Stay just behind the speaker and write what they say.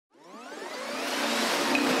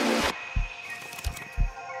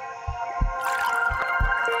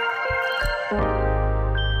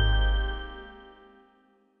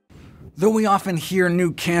Though we often hear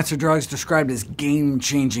new cancer drugs described as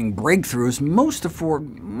game-changing breakthroughs, most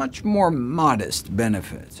afford much more modest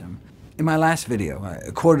benefits. In my last video,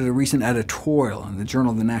 I quoted a recent editorial in the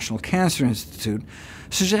Journal of the National Cancer Institute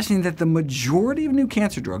suggesting that the majority of new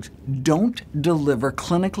cancer drugs don't deliver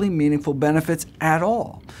clinically meaningful benefits at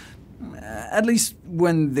all. At least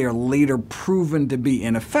when they're later proven to be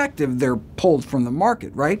ineffective, they're pulled from the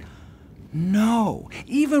market, right? No.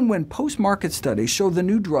 Even when post-market studies show the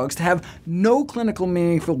new drugs to have no clinical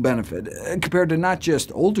meaningful benefit, compared to not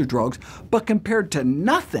just older drugs, but compared to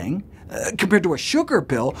nothing, compared to a sugar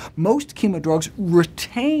pill, most chemo drugs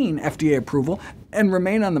retain FDA approval and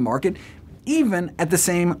remain on the market, even at the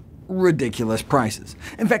same ridiculous prices.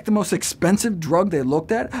 In fact, the most expensive drug they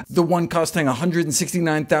looked at, the one costing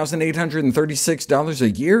 $169,836 a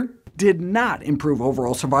year, did not improve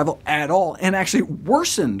overall survival at all, and actually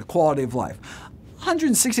worsened quality of life.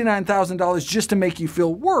 $169,000 just to make you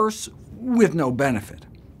feel worse with no benefit.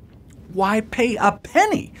 Why pay a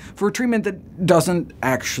penny for a treatment that doesn't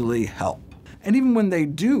actually help? And even when they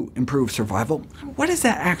do improve survival, what does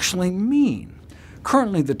that actually mean?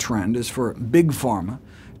 Currently, the trend is for big pharma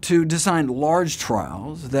to design large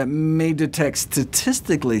trials that may detect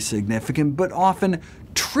statistically significant but often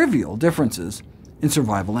trivial differences in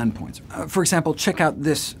survival endpoints. For example, check out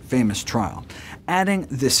this famous trial. Adding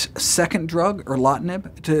this second drug,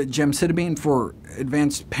 erlotinib, to gemcitabine for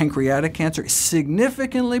advanced pancreatic cancer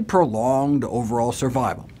significantly prolonged overall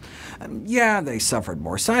survival. Yeah, they suffered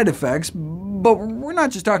more side effects, but we're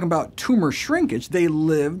not just talking about tumor shrinkage. They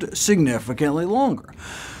lived significantly longer.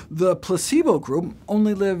 The placebo group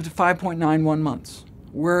only lived 5.91 months,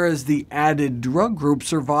 whereas the added drug group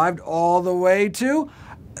survived all the way to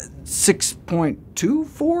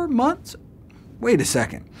 6.24 months? Wait a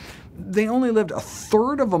second. They only lived a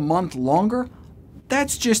third of a month longer?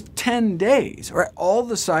 That's just 10 days. Right? All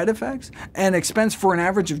the side effects and expense for an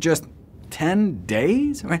average of just 10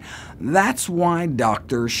 days? Right? That's why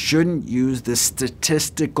doctors shouldn't use this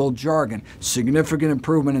statistical jargon, significant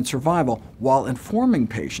improvement in survival, while informing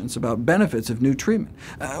patients about benefits of new treatment.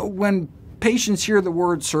 When patients hear the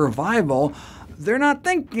word survival, they're not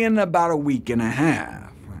thinking about a week and a half.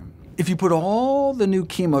 If you put all the new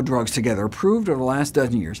chemo drugs together approved over the last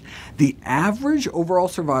dozen years, the average overall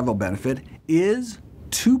survival benefit is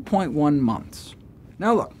 2.1 months.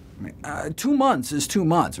 Now look, 2 months is 2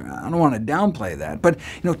 months. I don't want to downplay that, but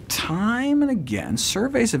time and again,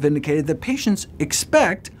 surveys have indicated that patients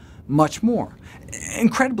expect much more.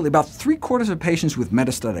 Incredibly, about 3/4 of patients with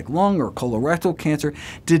metastatic lung or colorectal cancer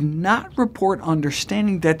did not report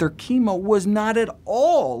understanding that their chemo was not at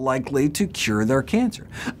all likely to cure their cancer.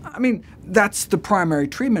 I mean, that's the primary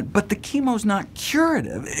treatment, but the chemo's not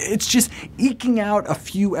curative. It's just eking out a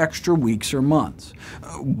few extra weeks or months.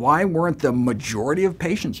 Why weren't the majority of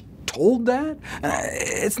patients told that?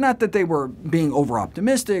 It's not that they were being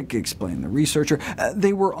over-optimistic, explained the researcher.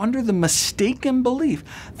 They were under the mistaken belief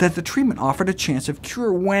that the treatment offered a chance of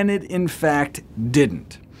cure when it in fact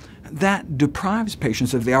didn't. That deprives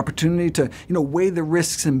patients of the opportunity to weigh the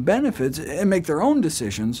risks and benefits and make their own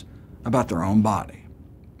decisions about their own body.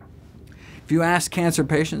 If you ask cancer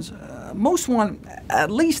patients, most want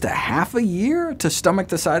at least a half a year to stomach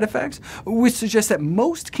the side effects, which suggests that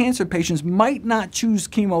most cancer patients might not choose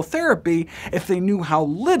chemotherapy if they knew how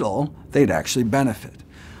little they'd actually benefit.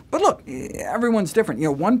 But look, everyone's different.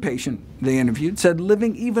 One patient they interviewed said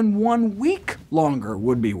living even 1 week longer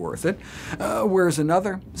would be worth it, whereas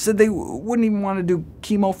another said they wouldn't even want to do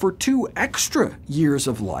chemo for 2 extra years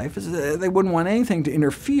of life, as they wouldn't want anything to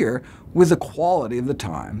interfere with the quality of the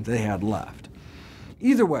time they had left.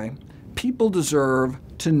 Either way, people deserve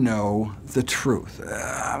to know the truth.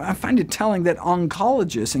 I find it telling that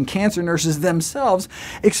oncologists and cancer nurses themselves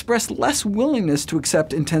express less willingness to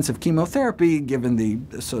accept intensive chemotherapy, given the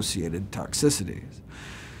associated toxicities.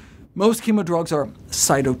 Most chemo drugs are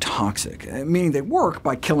cytotoxic, meaning they work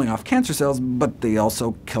by killing off cancer cells, but they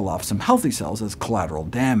also kill off some healthy cells as collateral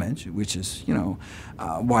damage, which is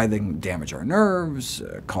why they can damage our nerves,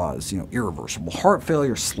 cause irreversible heart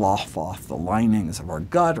failure, slough off the linings of our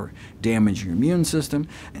gut, or damage your immune system.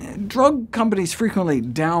 Drug companies frequently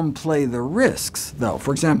downplay the risks, though.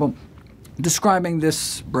 For example, describing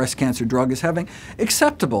this breast cancer drug as having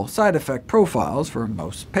acceptable side effect profiles for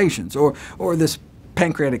most patients, or this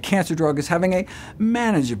pancreatic cancer drug is having a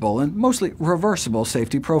manageable and mostly reversible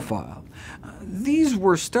safety profile. these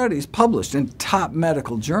were studies published in top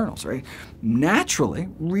medical journals. Right? Naturally,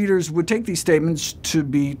 readers would take these statements to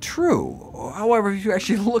be true. However, if you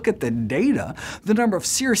actually look at the data, the number of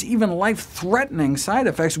serious, even life-threatening side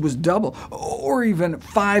effects was double, or even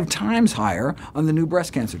 5 times higher on the new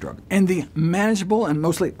breast cancer drug. And the manageable and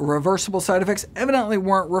mostly reversible side effects evidently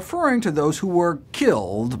weren't referring to those who were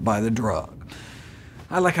killed by the drug.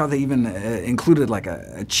 I like how they even included like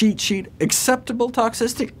a cheat sheet. Acceptable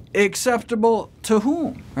toxicity. Acceptable to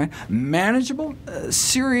whom? Right? Manageable?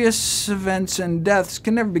 Serious events and deaths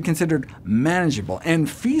can never be considered manageable. And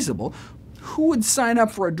feasible? Who would sign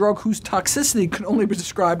up for a drug whose toxicity could only be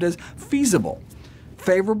described as feasible?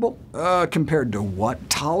 Favorable? Compared to what?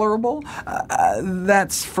 Tolerable?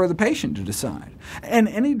 That's for the patient to decide. And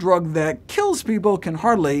any drug that kills people can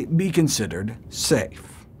hardly be considered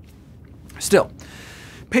safe. Still,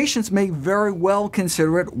 patients may very well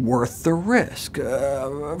consider it worth the risk.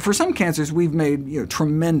 For some cancers, we've made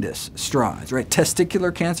tremendous strides. Right?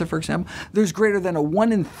 Testicular cancer, for example, there's greater than a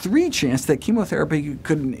 1 in 3 chance that chemotherapy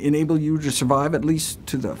could enable you to survive at least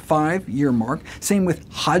to the 5-year mark. Same with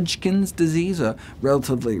Hodgkin's disease, a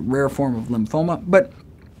relatively rare form of lymphoma. But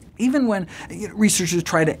even when researchers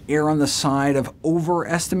try to err on the side of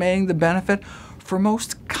overestimating the benefit, for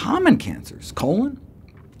most common cancers, colon,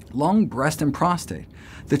 lung, breast, and prostate,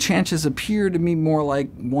 the chances appear to be more like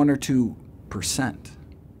 1 or 2%.